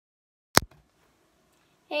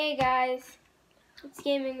Hey guys, it's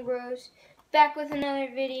Gaming Bros, back with another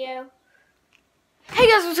video. Hey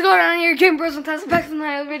guys, what's going on here? Gaming Bros and Tessa back with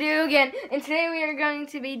another video again. And today we are going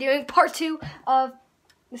to be doing part 2 of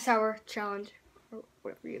the Sour Challenge, or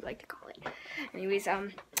whatever you like to call it. Anyways,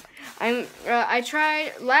 I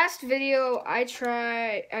tried, last video,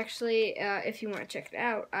 actually, if you want to check it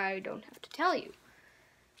out, I don't have to tell you.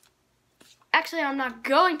 Actually, I'm not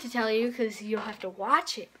going to tell you because you'll have to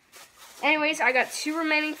watch it. Anyways, I got 2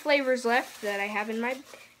 remaining flavors left that I have in my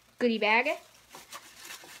goodie bag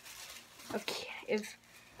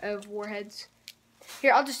of Warheads.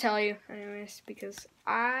 Here, I'll just tell you, anyways, because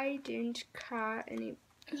I didn't cut any.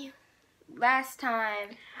 Last time,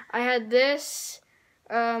 I had this,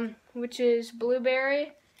 which is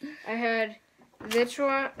blueberry. I had this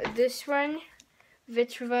one,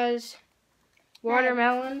 Vitrova's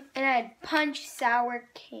watermelon, and I had Punch Sour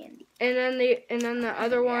Candy. and then the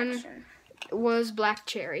other one was black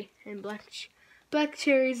cherry, and black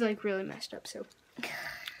cherry's like really messed up. So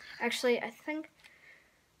actually, I think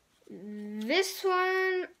this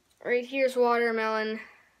one right here is watermelon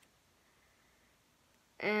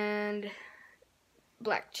and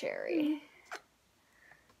black cherry.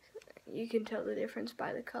 You can tell the difference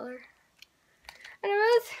by the color.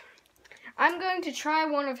 Anyways, I'm going to try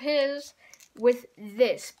one of his with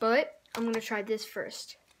this, but I'm going to try this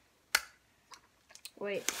first.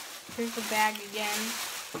 Wait, here's the bag again.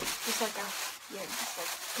 Just like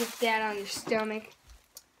put that on your stomach.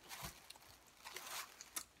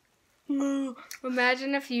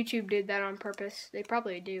 Imagine if YouTube did that on purpose. They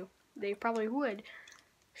probably do. They probably would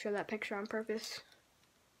show that picture on purpose.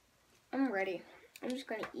 I'm ready. I'm just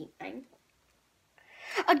gonna eat mine.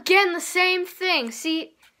 Again, the same thing.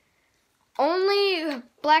 See, only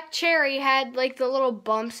black cherry had like the little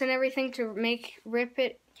bumps and everything to rip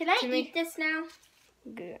it. Can I eat this now?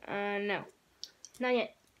 No. Not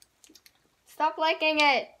yet. Stop liking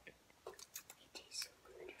it. It tastes so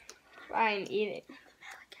good. Fine, eat it.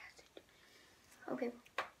 Malic acid. Okay.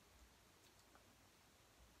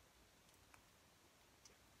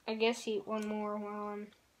 I guess eat one more while I'm...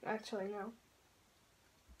 Actually, no.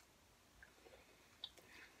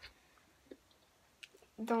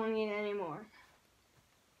 Don't eat any more.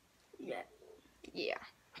 Yeah. Yeah.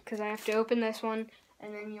 Because I have to open this one,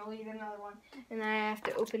 and then you'll eat another one. And then I have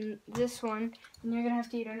to open this one, and you're going to have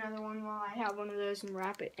to eat another one while I have one of those and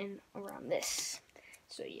wrap it in around this.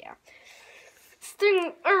 So, yeah. This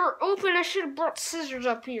thing ever open, I should have brought scissors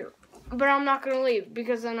up here. But I'm not going to leave,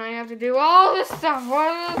 because then I have to do all this stuff.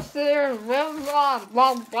 I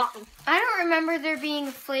don't remember there being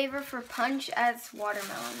a flavor for Punch as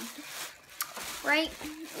watermelon. Right?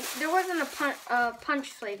 There wasn't a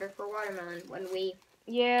punch flavor for watermelon when they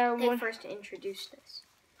first introduced this.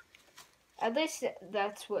 At least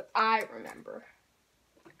that's what I remember.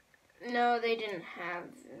 No, they didn't have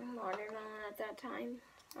watermelon at that time.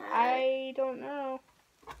 I don't know.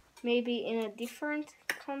 Maybe in a different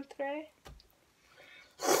country.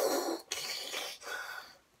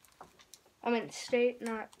 I mean state,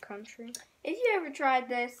 not country. If you ever tried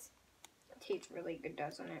this, it tastes really good,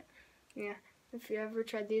 doesn't it? Yeah. If you ever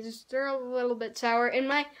tried these, they're a little bit sour. And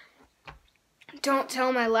don't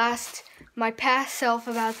tell my past self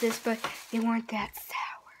about this, but they weren't that sour.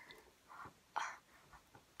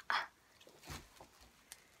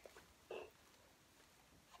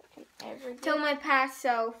 Tell my past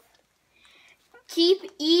self, keep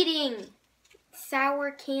eating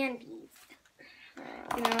sour candies.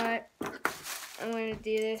 You know what? I'm going to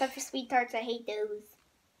do this. Except for Sweet Tarts, I hate those.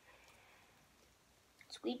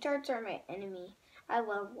 Sweet Tarts are my enemy. I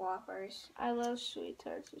love Whoppers. I love Sweet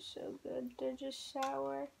Tarts. They're so good. They're just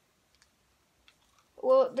sour.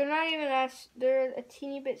 Well, they're not even that. They're a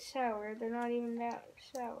teeny bit sour. They're not even that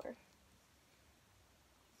sour.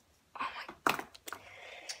 Oh my God.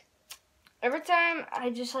 Every time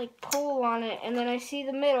I just like pull on it and then I see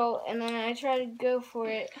the middle and then I try to go for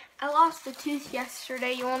it. I lost a tooth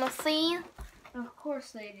yesterday. You want to see? Of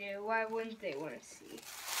course they do. Why wouldn't they want to see?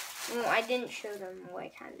 No, I didn't show them. Well, I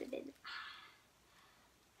kind of did.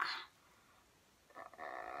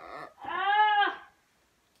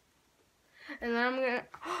 And then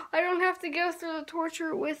I don't have to go through the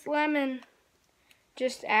torture with lemon.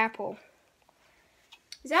 Just apple.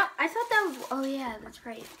 I thought that was, oh yeah, that's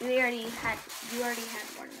right. You already had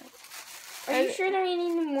one of those. Are you sure there ain't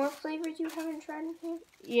any more flavors you haven't tried in here?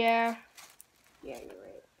 Yeah. Yeah, you're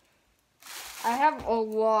right. I have a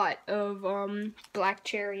lot of black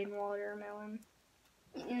cherry and watermelon.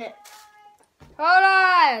 No. Hold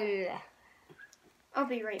on! I'll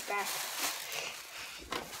be right back.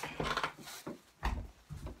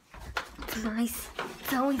 It's nice.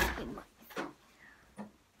 It's always been nice.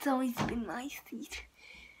 It's always been my seat.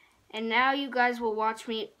 And now you guys will watch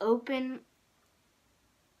me open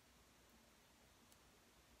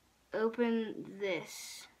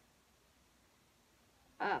this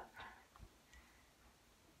up.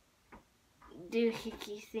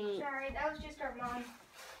 Doohickey thing. Sorry, that was just our mom.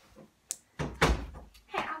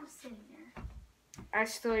 Hey, I was sitting there. I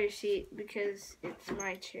stole your seat because it's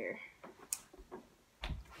my chair.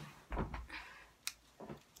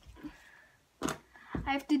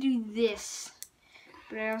 I have to do this,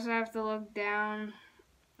 but I also have to look down.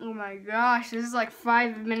 Oh my gosh, this is like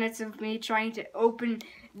 5 minutes of me trying to open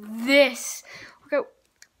this. Okay,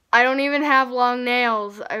 I don't even have long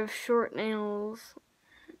nails. I have short nails.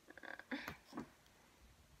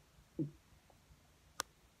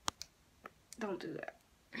 Don't do that.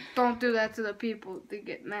 Don't do that to the people. They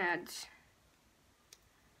get mad.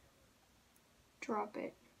 Drop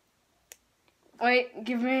it. Wait,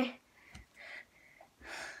 give me.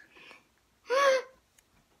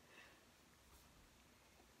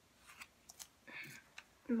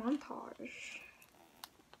 Montage.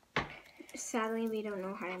 Sadly, we don't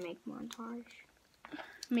know how to make montage.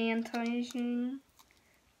 Montaging.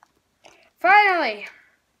 Finally!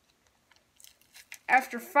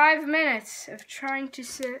 After 5 minutes of trying to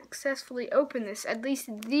successfully open this, at least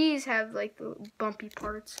these have like the bumpy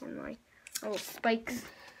parts and like little spikes.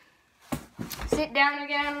 Sit down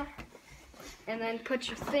again, and then put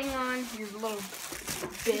your thing on, your little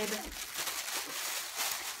bib.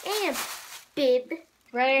 And bib.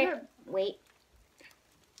 Ready? Wait.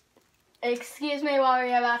 Excuse me, what were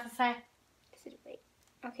you about to say? Wait.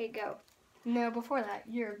 Okay, go. No, before that,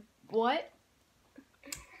 you're what?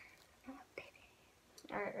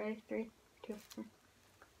 Alright, ready? 3, 2, 1.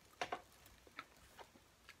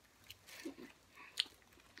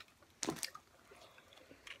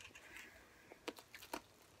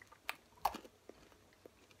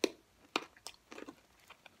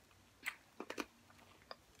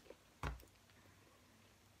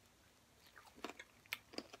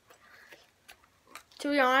 To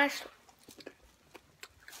be honest,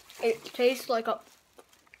 it tastes like a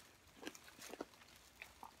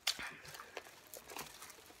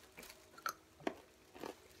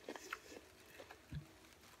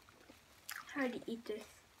How do you eat this?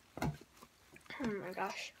 oh my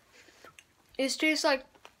gosh. It tastes like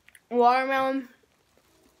watermelon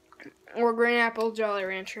or green apple Jolly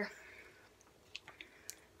Rancher.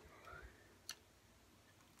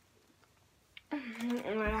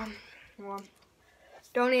 Well,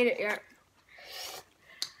 don't eat it yet.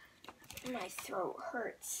 My throat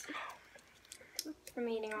hurts from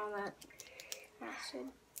eating all that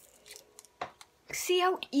acid. See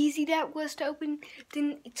how easy that was to open?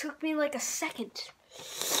 Then it took me like a second.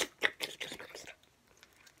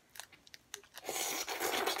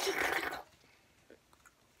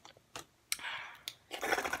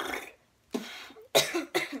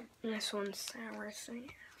 This one's sour, so yeah.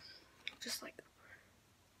 Just like.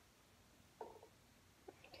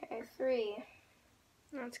 Okay, 3,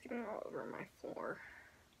 That's getting all over my floor.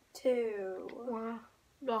 2. Wow.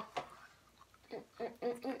 No.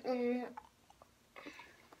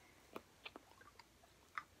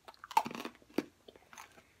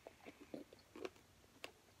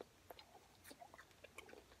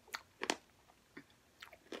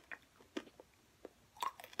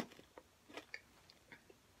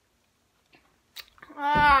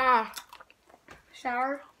 Ah.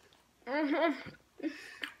 Sour? Mhm.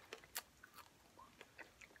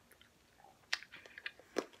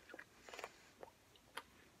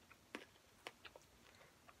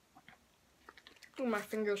 Oh, my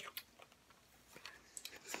fingers.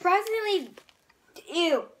 Surprisingly,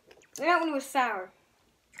 ew. That one was sour.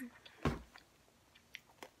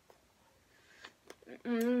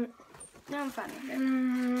 Mm. No, I'm fine with it.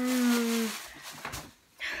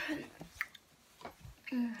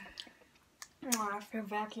 Oh, I have to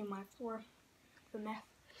vacuum my floor. The mess.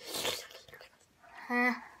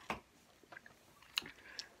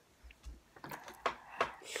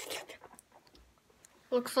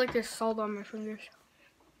 Looks like there's salt on my fingers.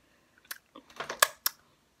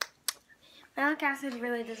 Malic acid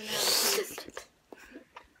really doesn't have a taste.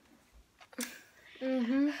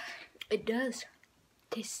 It does.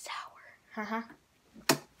 Tastes sour.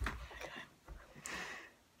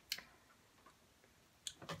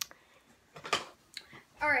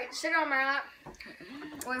 Alright, sit on my lap.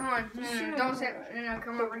 Wait, hold on. No, don't sit. No,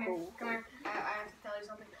 come over here. Come here. I have to tell you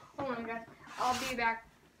something. Hold on, guys. I'll be back.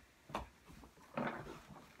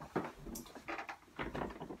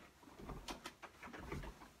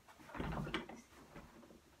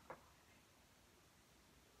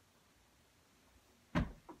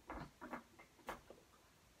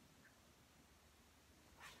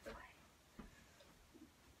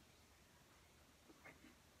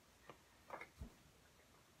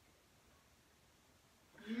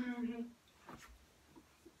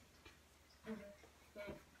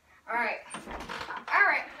 Alright.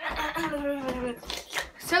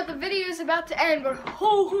 So the video is about to end, but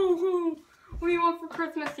ho ho ho. What do you want for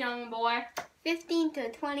Christmas, young boy? 15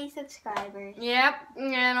 to 20 subscribers. Yep,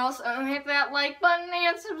 and also hit that like button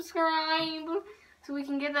and subscribe so we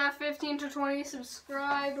can get that 15 to 20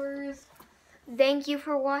 subscribers. Thank you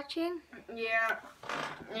for watching. Yeah.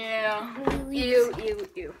 You.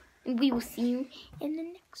 And we will see you in the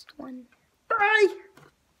next one. Bye.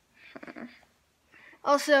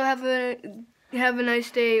 Also, have a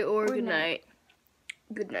nice day or good night.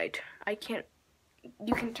 Good night. I can't.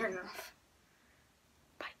 You can turn it off.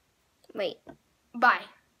 Bye. Wait. Bye.